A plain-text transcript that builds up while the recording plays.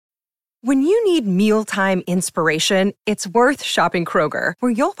When you need mealtime inspiration, it's worth shopping Kroger,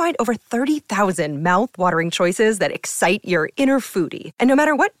 where you'll find over 30,000 mouth-watering choices that excite your inner foodie. And no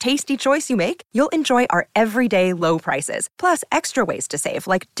matter what tasty choice you make, you'll enjoy our everyday low prices, plus extra ways to save,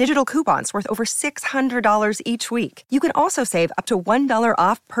 like digital coupons worth over $600 each week. You can also save up to $1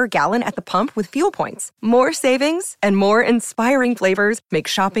 off per gallon at the pump with fuel points. More savings and more inspiring flavors make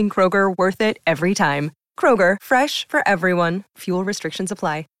shopping Kroger worth it every time. Kroger, fresh for everyone. Fuel restrictions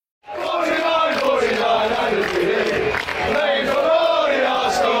apply.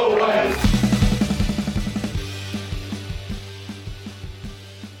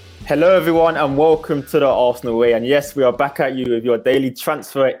 Hello everyone and welcome to the Arsenal Way, and yes, we are back at you with your daily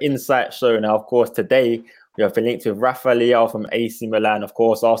transfer insight show. Now of course today we have been linked with Rafael from AC Milan. Of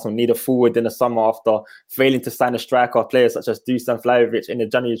course, Arsenal need a forward in the summer after failing to sign a striker, players such as Dusan Vlahovic in the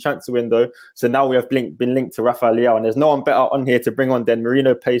January transfer window. So now we have been linked to Rafael, and there's no one better on here to bring on than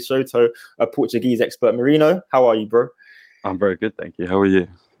Marino Peixoto, a Portuguese expert. Marino, how are you, bro? I'm very good, thank you. How are you?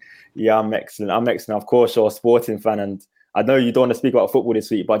 Yeah, I'm excellent. Of course, you're a sporting fan, and I know you don't want to speak about football this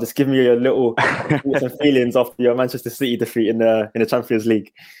week, but just give me your little thoughts and feelings after your Manchester City defeat in the Champions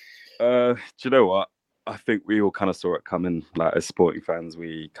League. Do you know what? I think we all kind of saw it coming. Like, as sporting fans,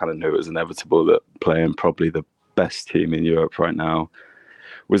 we kind of knew it was inevitable that playing probably the best team in Europe right now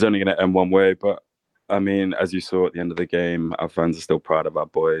was only going to end one way. But I mean, as you saw at the end of the game, our fans are still proud of our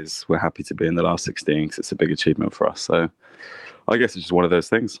boys. We're happy to be in the last 16 because it's a big achievement for us. So I guess it's just one of those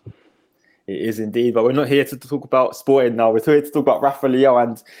things. It is indeed, but we're not here to talk about sporting now. We're here to talk about Rafael,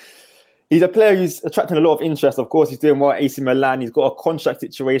 and he's a player who's attracting a lot of interest. Of course, he's doing well at AC Milan. He's got a contract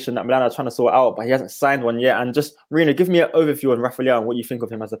situation that Milan are trying to sort out, but he hasn't signed one yet. And just, Marino, give me an overview on Rafael and what you think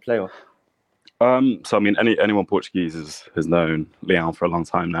of him as a player. So I mean, anyone Portuguese has known Leão for a long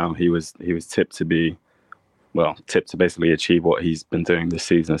time now. He was tipped to basically achieve what he's been doing this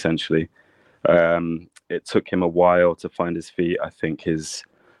season, essentially. It took him a while to find his feet. I think his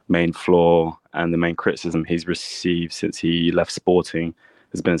main flaw and the main criticism he's received since he left Sporting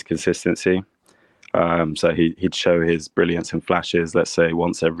has been his consistency. So he'd show his brilliance in flashes, let's say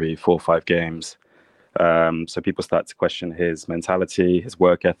once every 4 or 5 games. So people start to question his mentality, his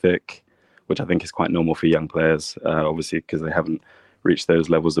work ethic, which I think is quite normal for young players, obviously because they haven't reached those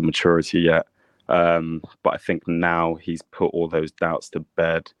levels of maturity yet. But I think now he's put all those doubts to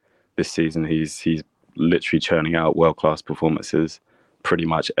bed. This season he's literally churning out world-class performances pretty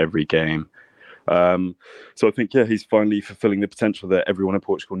much every game. So I think, he's finally fulfilling the potential that everyone in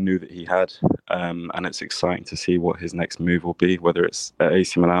Portugal knew that he had. And it's exciting to see what his next move will be, whether it's at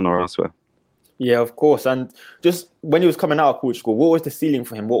AC Milan or elsewhere. Yeah, of course. And just when he was coming out of Portugal, what was the ceiling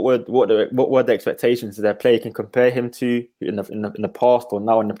for him? What were the expectations that their player can compare him to in the past or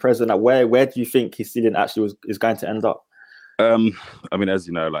now in the present? Like where do you think his ceiling actually is going to end up? I mean, as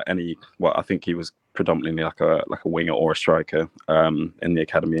you know, I think he was predominantly like a winger or a striker in the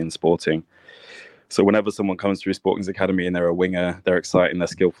academy in Sporting. So whenever someone comes through Sporting's academy and they're a winger, they're exciting, they're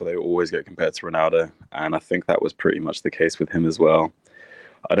skillful, they always get compared to Ronaldo. And I think that was pretty much the case with him as well.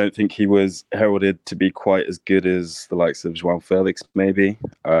 I don't think he was heralded to be quite as good as the likes of João Felix, maybe.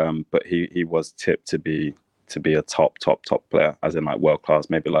 But he was tipped to be a top player, as in like world class,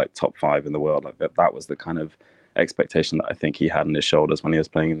 maybe like top 5 in the world. Like that was the kind of expectation that I think he had on his shoulders when he was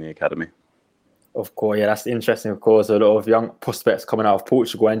playing in the academy. Of course, yeah, that's interesting. Of course, a lot of young prospects coming out of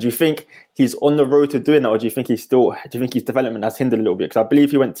Portugal. And do you think he's on the road to doing that, or do you think his development has hindered a little bit? Because I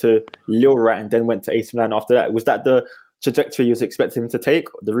believe he went to Lille, right, and then went to AC Milan after that. Was that the trajectory you was expecting him to take,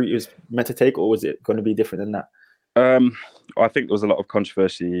 the route he was meant to take, or was it going to be different than that? I think there was a lot of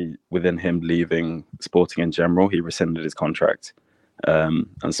controversy within him leaving Sporting in general. He rescinded his contract, and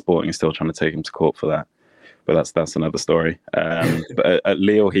Sporting is still trying to take him to court for that. But that's another story. But at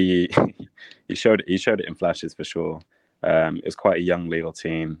Lille, he showed it in flashes for sure. It was quite a young Lille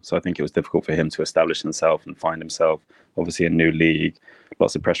team, so I think it was difficult for him to establish himself and find himself. Obviously, a new league,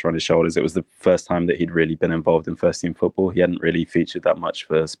 lots of pressure on his shoulders. It was the first time that he'd really been involved in first team football. He hadn't really featured that much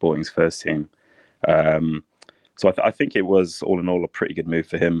for Sporting's first team. So I think it was all in all a pretty good move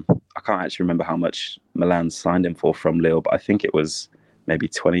for him. I can't actually remember how much Milan signed him for from Lille, but I think it was maybe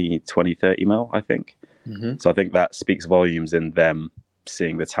 20, 30 mil, I think. Mm-hmm. So I think that speaks volumes in them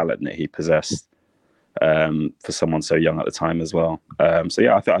seeing the talent that he possessed for someone so young at the time as well. So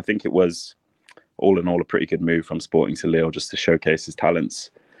yeah, I think it was all in all a pretty good move from Sporting to Lille, just to showcase his talents,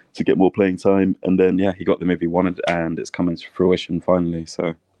 to get more playing time. And then, yeah, he got the move he wanted and it's coming to fruition finally.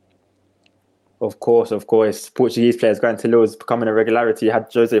 So Of course. Portuguese players going to Lille is becoming a regularity. You had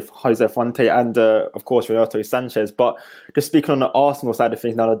Jose Fonte and, of course, Renato Sanchez. But just speaking on the Arsenal side of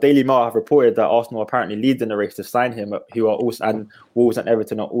things now, the Daily Mail have reported that Arsenal apparently lead in the race to sign him, who are also, and Wolves and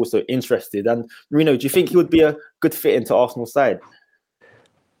Everton are also interested. And Marino, do you think he would be a good fit into Arsenal's side?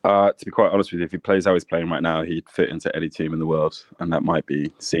 To be quite honest with you, if he plays how he's playing right now, he'd fit into any team in the world, and that might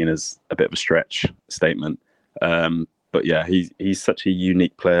be seen as a bit of a stretch statement. But yeah, he's such a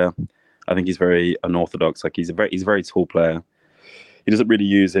unique player. I think he's very unorthodox. Like he's a very tall player. He doesn't really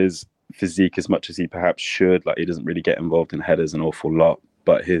use his physique as much as he perhaps should. Like he doesn't really get involved in headers an awful lot.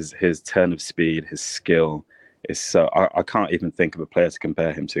 But his turn of speed, his skill is so. I can't even think of a player to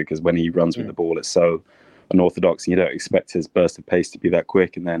compare him to, because when he runs with the ball, it's so unorthodox, and you don't expect his burst of pace to be that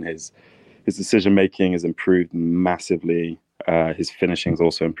quick. And then his decision making has improved massively. His finishing's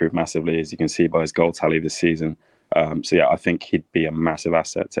also improved massively, as you can see by his goal tally this season. So yeah, I think he'd be a massive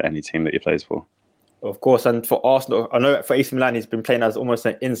asset to any team that he plays for. Of course, and for Arsenal, I know for AC Milan he's been playing as almost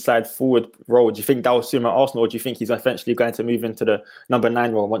an inside forward role. Do you think that will suit him at Arsenal, or do you think he's eventually going to move into the number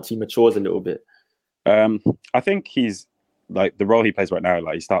 9 role once he matures a little bit? I think he's like the role he plays right now.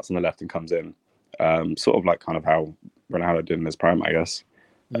 Like he starts on the left and comes in, sort of like kind of how Ronaldo did in his prime, I guess.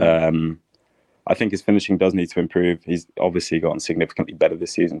 I think his finishing does need to improve. He's obviously gotten significantly better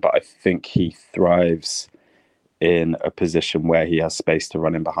this season, but I think he thrives in a position where he has space to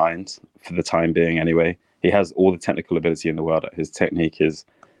run in behind for the time being anyway. He has all the technical ability in the world. His technique is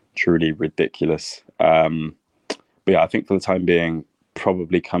truly ridiculous. But yeah, I think for the time being,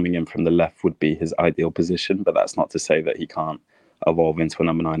 probably coming in from the left would be his ideal position, but that's not to say that he can't evolve into a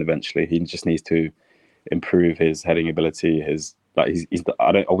number 9 eventually. He just needs to improve his heading ability.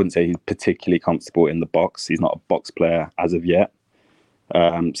 I wouldn't say he's particularly comfortable in the box. He's not a box player as of yet.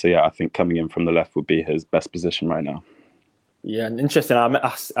 So yeah, I think coming in from the left would be his best position right now. Yeah, and interesting.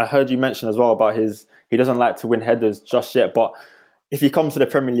 I heard you mention as well about he doesn't like to win headers just yet, but if he comes to the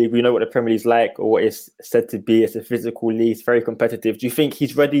Premier League, we know what the Premier League's like, or what it's said to be. It's a physical league, it's very competitive. Do you think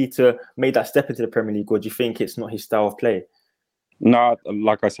he's ready to make that step into the Premier League, or do you think it's not his style of play? No,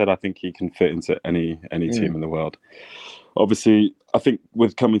 like I said, I think he can fit into any team in the world. Obviously, I think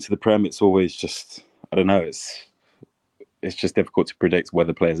with coming to the Prem, it's always just, I don't know, it's just difficult to predict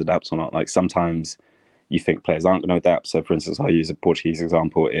whether players adapt or not. Like sometimes you think players aren't going to adapt. So for instance, I use a Portuguese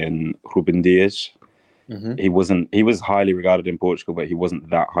example in Ruben Dias. He was highly regarded in Portugal, but he wasn't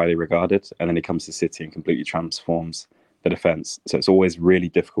that highly regarded. And then he comes to City and completely transforms the defence. So it's always really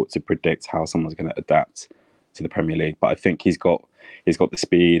difficult to predict how someone's going to adapt to the Premier League. But I think he's got the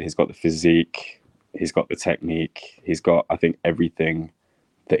speed, he's got the physique, he's got the technique, he's got, I think, everything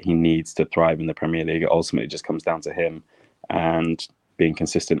that he needs to thrive in the Premier League. It ultimately just comes down to him and being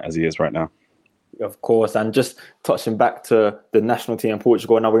consistent as he is right now. Of course, and just touching back to the national team in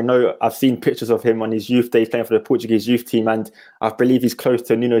Portugal. Now we know I've seen pictures of him on his youth days playing for the Portuguese youth team, and I believe he's close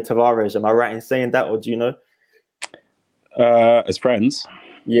to Nuno Tavares. Am I right in saying that, or do you know? As friends?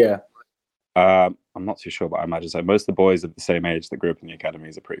 Yeah. I'm not too sure, but I imagine so. Most of the boys of the same age that grew up in the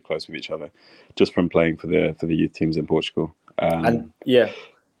academies are pretty close with each other, just from playing for the youth teams in Portugal. And yeah,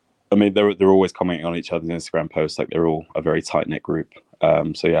 I mean, they're always commenting on each other's Instagram posts. Like they're all a very tight knit group.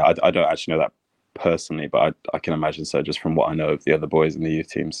 So yeah, I don't actually know that personally, but I can imagine so, just from what I know of the other boys in the youth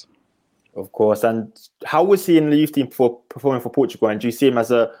teams. Of course. And how was he in the youth team for performing for Portugal? And do you see him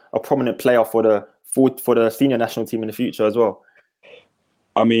as a prominent player for the senior national team in the future as well?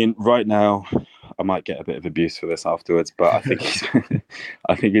 I mean, right now, I might get a bit of abuse for this afterwards, but I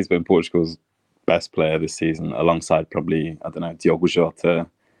think he's been Portugal's best player this season, alongside probably, I don't know, Diogo Jota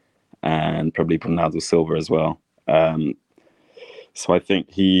and probably Bernardo Silva as well. So I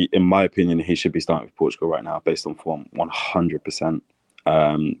think in my opinion, he should be starting with Portugal right now, based on form, 100%.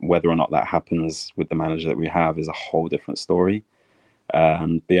 Whether or not that happens with the manager that we have is a whole different story.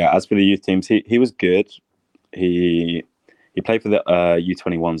 But yeah, as for the youth teams, he was good. He played for the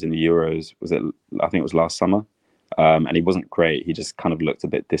U21s in the Euros. I think it was last summer, and he wasn't great. He just kind of looked a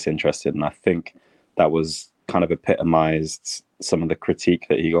bit disinterested, and I think that was kind of epitomized some of the critique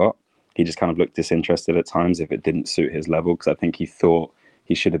that he got. He just kind of looked disinterested at times if it didn't suit his level, because I think he thought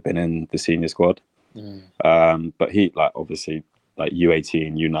he should have been in the senior squad. But he, like, obviously, like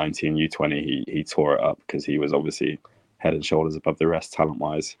U18, U19, U20, he tore it up because he was obviously head and shoulders above the rest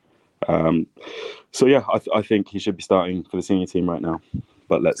talent-wise. So yeah, I think he should be starting for the senior team right now,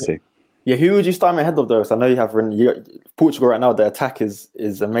 but let's see. Yeah, who would you start ahead of those? I know you have Portugal right now. The attack is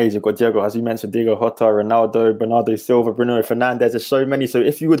amazing. You've got Diego, as you mentioned, Diego Jota, Ronaldo, Bernardo Silva, Bruno Fernandes. There's so many. So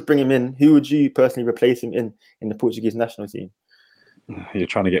if you would bring him in, who would you personally replace him in the Portuguese national team? You're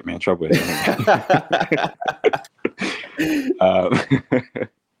trying to get me in trouble here.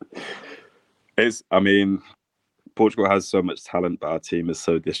 I mean, Portugal has so much talent, but our team is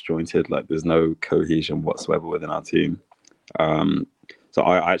so disjointed. Like, there's no cohesion whatsoever within our team. So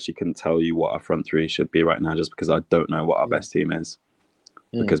I actually couldn't tell you what our front three should be right now, just because I don't know what our best team is,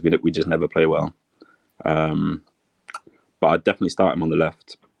 because we just never play well. But I'd definitely start him on the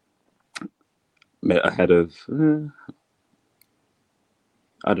left, ahead of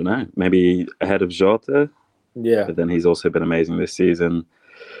I don't know, maybe ahead of Jota. Yeah. But then he's also been amazing this season.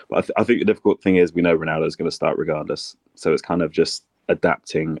 But I think the difficult thing is we know Ronaldo's going to start regardless. So it's kind of just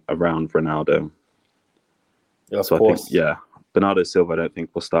adapting around Ronaldo. Yeah, of so course. I think, Bernardo Silva, I don't think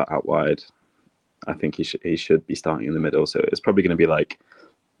will start out wide. I think he should be starting in the middle. So it's probably going to be like,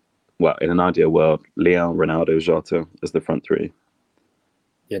 well, in an ideal world, Leão, Ronaldo, Jota as the front three.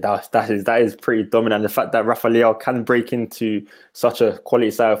 Yeah, that is pretty dominant. The fact that Rafael can break into such a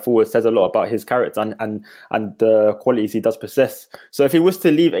quality side forward says a lot about his character and the qualities he does possess. So if he was to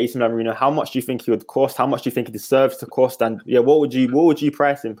leave AC Milan, Marino, how much do you think he would cost? How much do you think he deserves to cost? And what would you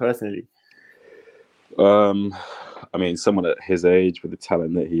price him personally? I mean, someone at his age with the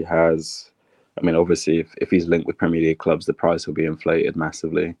talent that he has, I mean, obviously if he's linked with Premier League clubs, the price will be inflated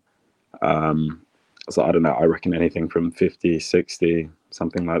massively. So I don't know, I reckon anything from 50, 60,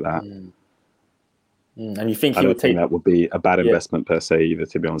 something like that. And you think I don't think that would be a bad investment per se either,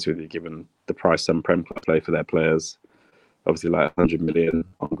 to be honest with you, given the price some Prem clubs play for their players. Obviously, like 100 million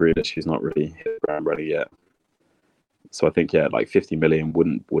on Grealish, he's not really hit the ground running yet. So I think, like 50 million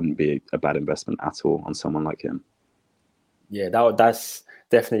wouldn't be a bad investment at all on someone like him. Yeah, that's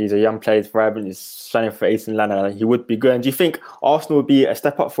definitely, he's a young player, he's vibrant, he's shining for AC Milan, and he would be good. And do you think Arsenal would be a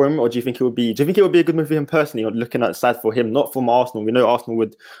step up for him, or do you think it would be a good move for him personally, or looking outside for him, not from Arsenal? We know Arsenal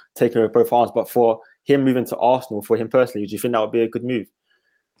would take him with both arms, but for him moving to Arsenal, for him personally, do you think that would be a good move?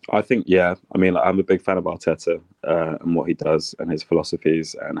 I think, yeah. I mean, I'm a big fan of Arteta and what he does and his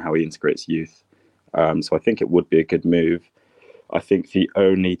philosophies and how he integrates youth. So I think it would be a good move. I think the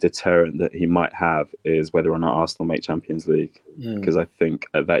only deterrent that he might have is whether or not Arsenal make Champions League. Because I think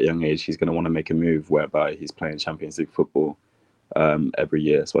at that young age, he's going to want to make a move whereby he's playing Champions League football every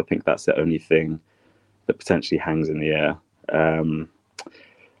year. So I think that's the only thing that potentially hangs in the air.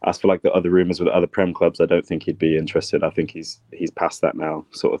 As for like the other rumours with other Prem clubs, I don't think he'd be interested. I think he's past that now,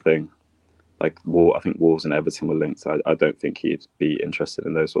 sort of thing. Like, I think Wolves and Everton were linked. So I don't think he'd be interested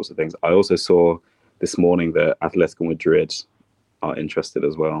in those sorts of things. I also saw this morning that Atletico Madrid are interested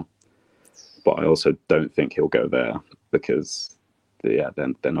as well, but I also don't think he'll go there because they're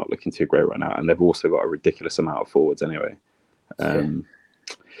not looking too great right now, and they've also got a ridiculous amount of forwards anyway.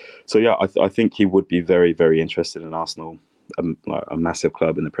 So yeah, I think he would be very, very interested in Arsenal, a massive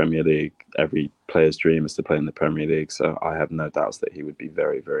club in the Premier League. Every player's dream is to play in the Premier League, so I have no doubts that he would be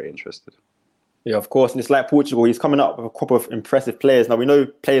very, very interested. Yeah, of course. And it's like Portugal, he's coming up with a couple of impressive players. Now, we know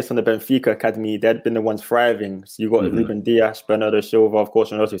players from the Benfica Academy, they've been the ones thriving. So you've got Ruben Dias, Bernardo Silva, of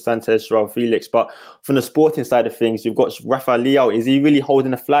course, Renato Sanchez, Joao Felix. But from the sporting side of things, you've got Rafael Leão. Is he really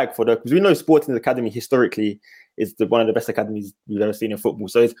holding a flag for because we know Sporting Academy historically is one of the best academies we've ever seen in football.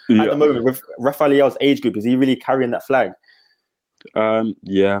 So at the moment, with Rafael Leao's age group, is he really carrying that flag?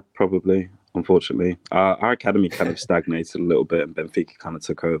 Yeah, probably. Unfortunately, our academy kind of stagnated a little bit, and Benfica kind of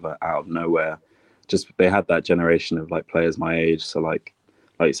took over out of nowhere. Just they had that generation of like players my age, so like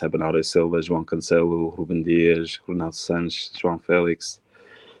you said, Bernardo Silva, João Cancelo, Ruben Dias, Renato Sanchez, João Felix.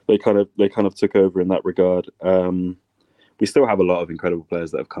 They kind of took over in that regard. We still have a lot of incredible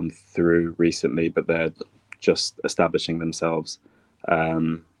players that have come through recently, but they're just establishing themselves.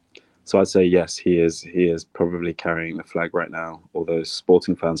 So I'd say yes, he is probably carrying the flag right now. Although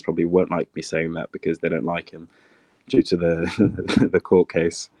Sporting fans probably won't like me saying that because they don't like him due to the the court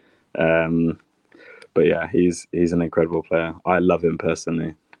case. But yeah, he's an incredible player. I love him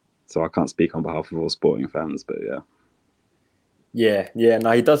personally, so I can't speak on behalf of all Sporting fans. But yeah.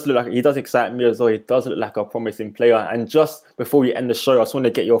 No, he does excite me as well. He does look like a promising player. And just before we end the show, I just want to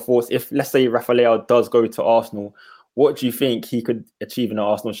get your thoughts. If let's say Rafael does go to Arsenal, what do you think he could achieve in an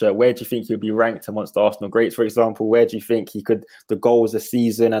Arsenal shirt? Where do you think he'll be ranked amongst the Arsenal greats, for example? Where do you think he could the goals this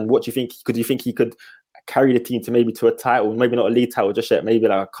season? And what do you think? Could you think he could carry the team to a title, maybe not a league title just yet, maybe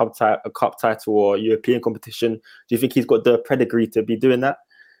like a cup title or European competition? Do you think he's got the pedigree to be doing that?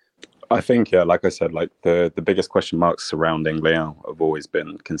 I think, yeah, like I said, like the biggest question marks surrounding Leão have always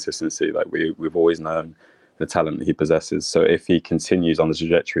been consistency. Like we've always known the talent that he possesses. So if he continues on the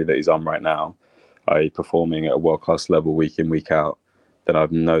trajectory that he's on right now, performing at a world-class level week in, week out, then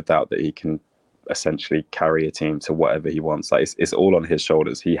I've no doubt that he can essentially carry a team to whatever he wants. Like it's all on his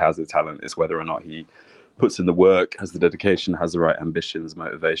shoulders. He has the talent. It's whether or not he puts in the work, has the dedication, has the right ambitions,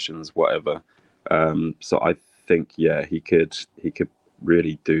 motivations, whatever. So I think, yeah, he could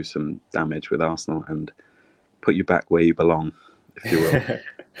really do some damage with Arsenal and put you back where you belong, if you will.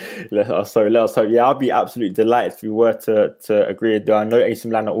 Let us hope. Yeah, I'd be absolutely delighted if you were to agree. I know AC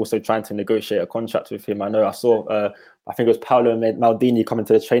Milan are also trying to negotiate a contract with him. I know I saw, I think it was Paolo Maldini coming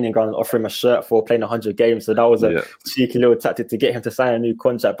to the training ground and offering him a shirt for playing 100 games. So that was a cheeky little tactic to get him to sign a new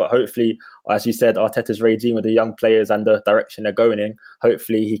contract. But hopefully, as you said, Arteta's regime with the young players and the direction they're going in,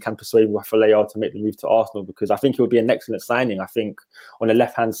 hopefully he can persuade Rafael to make the move to Arsenal, because I think it would be an excellent signing. I think on the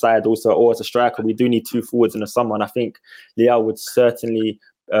left-hand side also, or as a striker, we do need two forwards in the summer. And I think Leão would certainly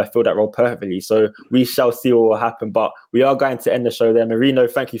fill that role perfectly. So we shall see what will happen. But we are going to end the show there. Marino,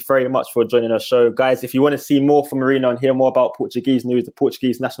 thank you very much for joining our show. Guys, if you want to see more from Marino and hear more about Portuguese news, the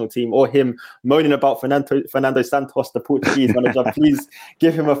Portuguese national team, or him moaning about Fernando Santos, the Portuguese manager, please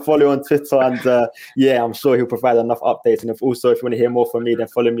give him a follow on Twitter. And I'm sure he'll provide enough updates. And if you want to hear more from me, then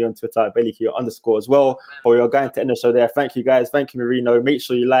follow me on Twitter at @BaileyQ_ as well. But we are going to end the show there. Thank you, guys. Thank you, Marino. Make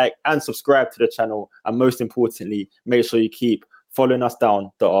sure you like and subscribe to the channel. And most importantly, make sure you keep following us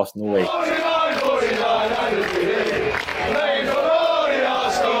down the Arsenal way.